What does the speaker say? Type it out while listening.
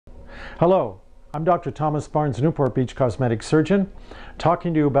Hello, I'm Dr. Thomas Barnes, Newport Beach cosmetic surgeon,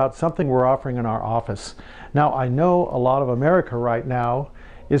 talking to you about something we're offering in our office. Now, I know a lot of America right now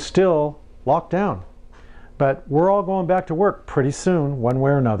is still locked down, but we're all going back to work pretty soon, one way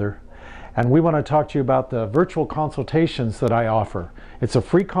or another. And we want to talk to you about the virtual consultations that I offer. It's a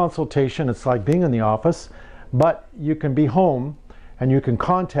free consultation. It's like being in the office, but you can be home and you can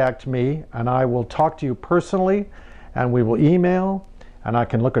contact me and I will talk to you personally, and we will email, and I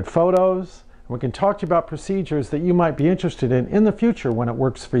can look at photos. We can talk to you about procedures that you might be interested in the future when it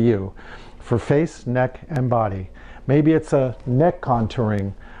works for you, for face, neck, and body. Maybe it's a neck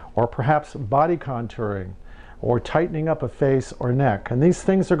contouring, or perhaps body contouring, or tightening up a face or neck. And these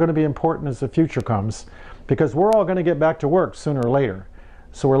things are going to be important as the future comes, because we're all going to get back to work sooner or later.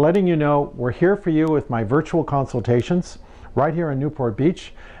 So we're letting you know we're here for you with my virtual consultations right here in Newport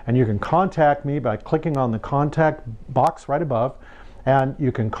Beach, and you can contact me by clicking on the contact box right above, and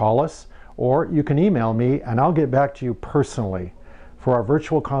you can call us or you can email me and I'll get back to you personally for our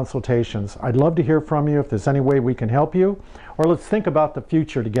virtual consultations. I'd love to hear from you if there's any way we can help you, or let's think about the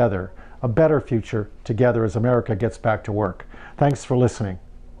future together, a better future together as America gets back to work. Thanks for listening.